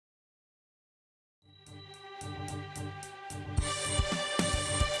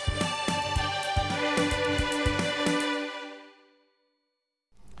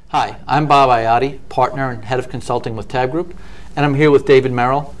Hi, I'm Bob Iotti, partner and head of consulting with TABB Group, and I'm here with David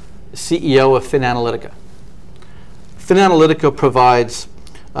Merrill, CEO of FinAnalytica. FinAnalytica provides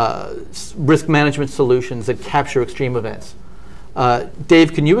risk management solutions that capture extreme events.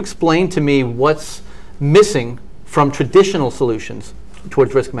 Dave, can you explain to me what's missing from traditional solutions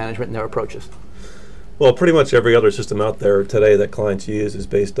towards risk management and their approaches? Well, pretty much every other system out there today that clients use is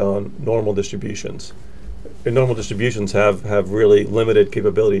based on normal distributions. And normal distributions have really limited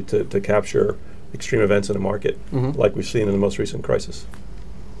capability to capture extreme events in a market, like we've seen in the most recent crisis.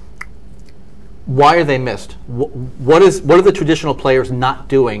 Why are they missed? What are the traditional players not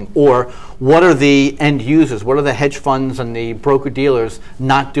doing, or what are the end users, what are the hedge funds and the broker-dealers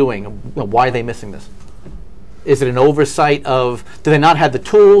not doing? Why are they missing this? Is it an oversight of, do they not have the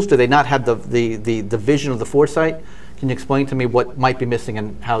tools? Do they not have the vision of the foresight? Can you explain to me what might be missing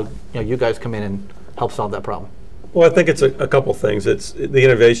and how you guys come in and help solve that problem? Well, I think it's a couple things. It's the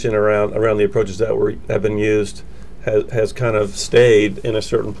innovation around the approaches that have been used has kind of stayed in a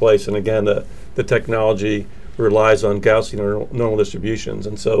certain place, and again, the technology relies on Gaussian or normal distributions,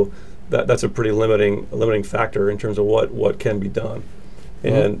 and so that's a pretty limiting factor in terms of what can be done.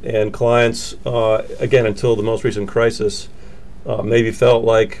 And clients, again, until the most recent crisis, maybe felt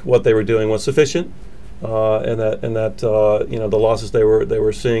like what they were doing was sufficient, and that the losses they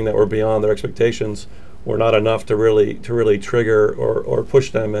were seeing that were beyond their expectations were not enough to really trigger or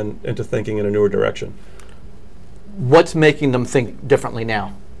push them into thinking in a newer direction. What's making them think differently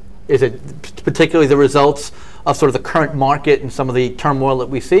now? Is it particularly the results of sort of the current market and some of the turmoil that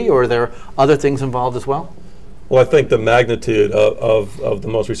we see, or are there other things involved as well? Well, I think the magnitude of the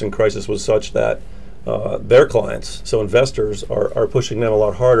most recent crisis was such that their clients, so investors, are pushing them a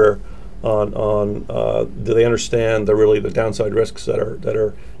lot harder on do they understand the downside risks that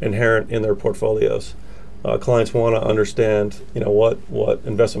are inherent in their portfolios. Clients want to understand what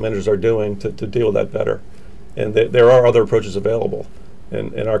investment managers are doing to deal with that better, and there are other approaches available,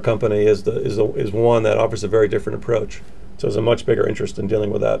 and our company is one that offers a very different approach. So there's a much bigger interest in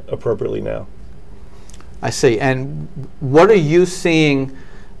dealing with that appropriately now. I see. And what are you seeing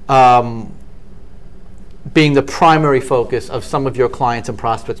being the primary focus of some of your clients and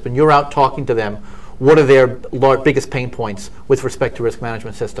prospects? When you're out talking to them, what are their biggest pain points with respect to risk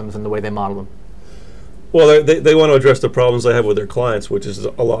management systems and the way they model them? Well, they want to address the problems they have with their clients, which is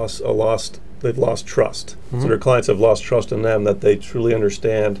they've lost trust. So their clients have lost trust in them, that they truly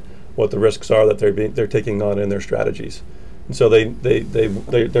understand what the risks are that they're taking on in their strategies. And so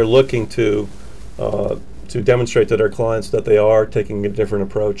they're looking to demonstrate to their clients that they are taking a different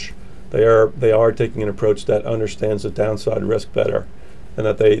approach. They are taking an approach that understands the downside risk better, and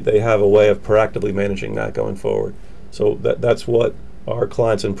that they have a way of proactively managing that going forward. So that's what our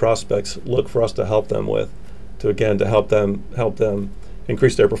clients and prospects look for us to help them with, to help them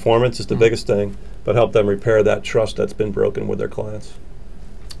increase their performance is the biggest thing, but help them repair that trust that's been broken with their clients.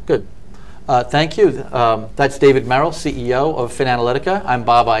 Good. Thank you. That's David Merrill, CEO of FinAnalytica. I'm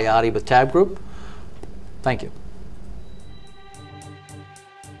Bob Iotti with TABB Group. Thank you.